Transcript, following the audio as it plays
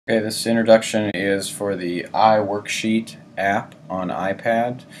Okay, this introduction is for the iWorksheet app on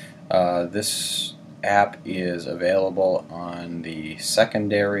iPad. This app is available on the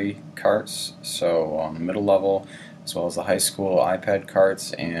secondary carts, so on the middle level, as well as the high school iPad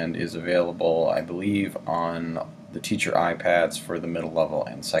carts, and is available, I believe, on the teacher iPads for the middle level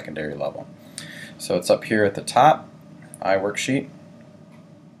and secondary level. So it's up here at the top, iWorksheet.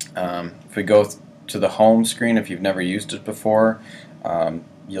 If we go to the home screen, if you've never used it before,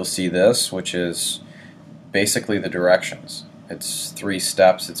 you'll see this, which is basically the directions. It's 3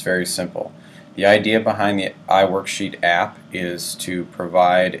 steps. It's very simple. The idea behind the iWorksheet app is to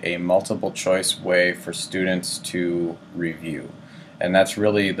provide a multiple choice way for students to review. And that's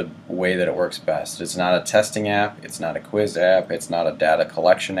really the way that it works best. It's not a testing app, it's not a quiz app, it's not a data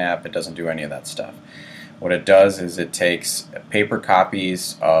collection app, it doesn't do any of that stuff. What it does is it takes paper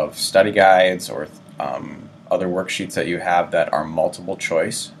copies of study guides or other worksheets that you have that are multiple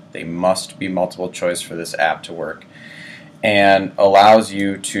choice. They must be multiple choice for this app to work, and allows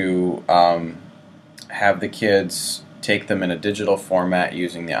you to have the kids take them in a digital format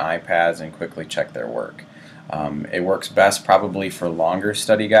using the iPads and quickly check their work. It works best probably for longer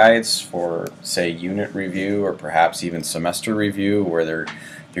study guides, for say unit review or perhaps even semester review, where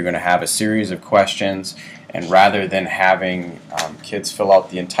you're going to have a series of questions, and rather than having kids fill out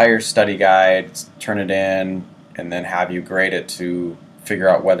the entire study guide, turn it in, and then have you grade it to figure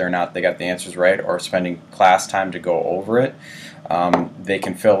out whether or not they got the answers right, or spending class time to go over it, they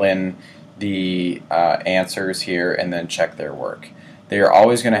can fill in the answers here and then check their work. They are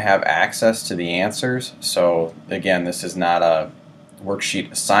always going to have access to the answers, so again, this is not a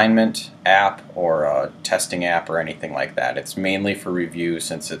worksheet assignment app or a testing app or anything like that. It's mainly for review,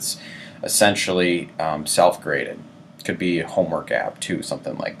 since it's essentially self-graded. It could be a homework app too,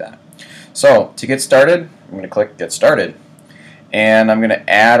 something like that. So to get started, I'm going to click Get Started, and I'm going to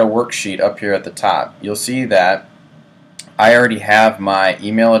add a worksheet up here at the top. You'll see that I already have my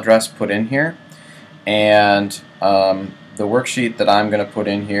email address put in here, and the worksheet that I'm going to put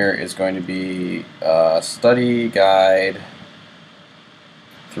in here is going to be Study Guide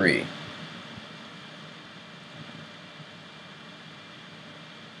 3.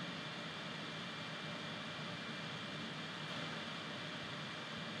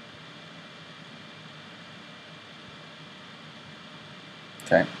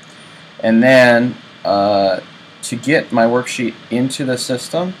 Okay, and then to get my worksheet into the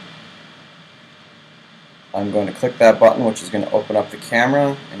system, I'm going to click that button, which is going to open up the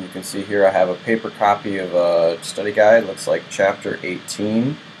camera, and you can see here I have a paper copy of a study guide, looks like chapter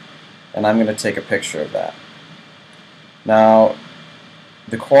 18, and I'm going to take a picture of that. Now,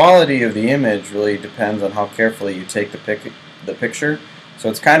 the quality of the image really depends on how carefully you take the picture, so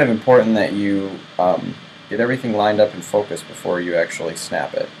it's kind of important that you get everything lined up in focus before you actually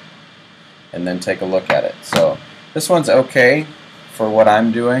snap it, and then take a look at it. So this one's okay for what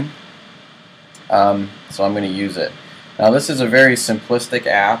I'm doing, so I'm going to use it. Now this is a very simplistic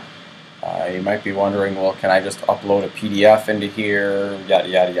app. You might be wondering, well, can I just upload a PDF into here, yada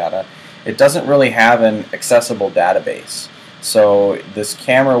yada yada. It doesn't really have an accessible database, so this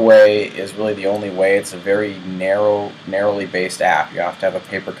camera way is really the only way. It's a very narrowly based app. You have to have a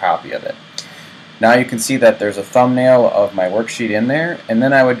paper copy of it. Now you can see that there's a thumbnail of my worksheet in there, and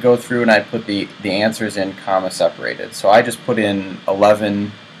then I would go through and I'd put the answers in comma separated. So I just put in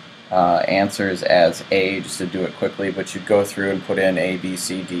 11 answers as A just to do it quickly, but you'd go through and put in A, B,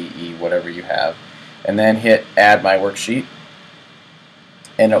 C, D, E, whatever you have, and then hit Add My Worksheet,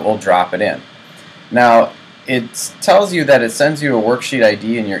 and it will drop it in. Now it tells you that it sends you a worksheet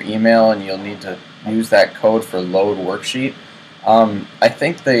ID in your email, and you'll need to use that code for Load Worksheet. I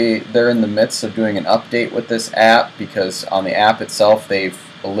think they're in the midst of doing an update with this app, because on the app itself they've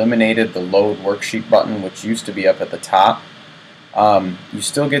eliminated the Load Worksheet button, which used to be up at the top. You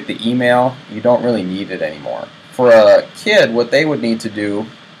still get the email, you don't really need it anymore. For a kid, what they would need to do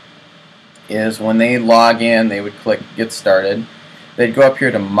is when they log in, they would click Get Started, they'd go up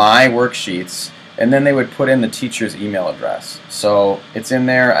here to My Worksheets, and then they would put in the teacher's email address. So it's in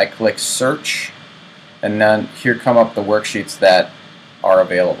there, I click Search, and then here come up the worksheets that are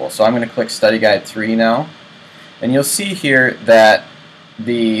available. So I'm going to click Study Guide 3 now, and you'll see here that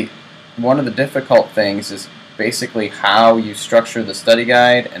one of the difficult things is basically how you structure the study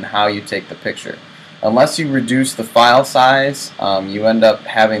guide and how you take the picture. Unless you reduce the file size, you end up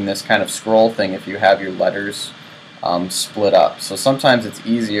having this kind of scroll thing if you have your letters split up. So sometimes it's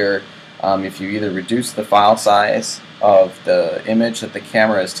easier if you either reduce the file size of the image that the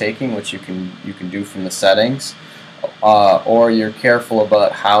camera is taking, which you can do from the settings, or you're careful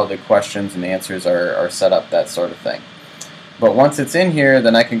about how the questions and answers are set up, that sort of thing. But once it's in here,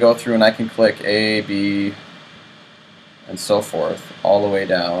 then I can go through and I can click A, B, and so forth, all the way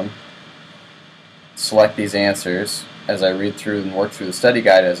down. Select these answers as I read through and work through the study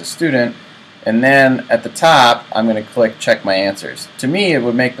guide as a student. And then at the top, I'm going to click Check My Answers. To me, it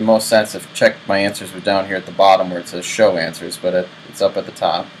would make the most sense if Check My Answers was down here at the bottom where it says Show Answers, but it's up at the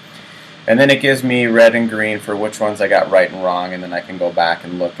top. And then it gives me red and green for which ones I got right and wrong, and then I can go back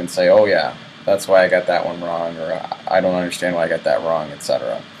and look and say, oh yeah, that's why I got that one wrong, or I don't understand why I got that wrong,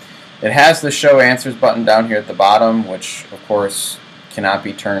 etc. It has the Show Answers button down here at the bottom, which of course cannot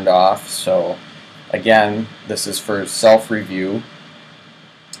be turned off. So again, this is for self-review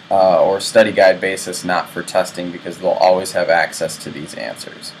or study guide basis, not for testing, because they'll always have access to these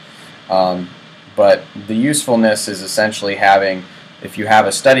answers. But the usefulness is essentially having, if you have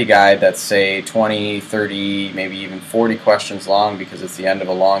a study guide that's, say, 20, 30, maybe even 40 questions long because it's the end of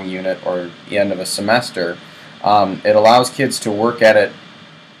a long unit or the end of a semester, it allows kids to work at it,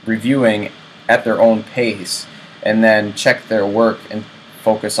 reviewing at their own pace, and then check their work and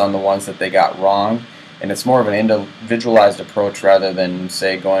focus on the ones that they got wrong. And it's more of an individualized approach rather than,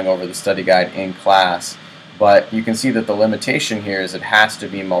 say, going over the study guide in class. But you can see that the limitation here is it has to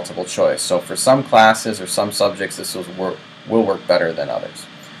be multiple choice. So for some classes or some subjects, this will work better than others.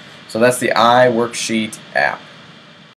 So that's the iWorksheet app.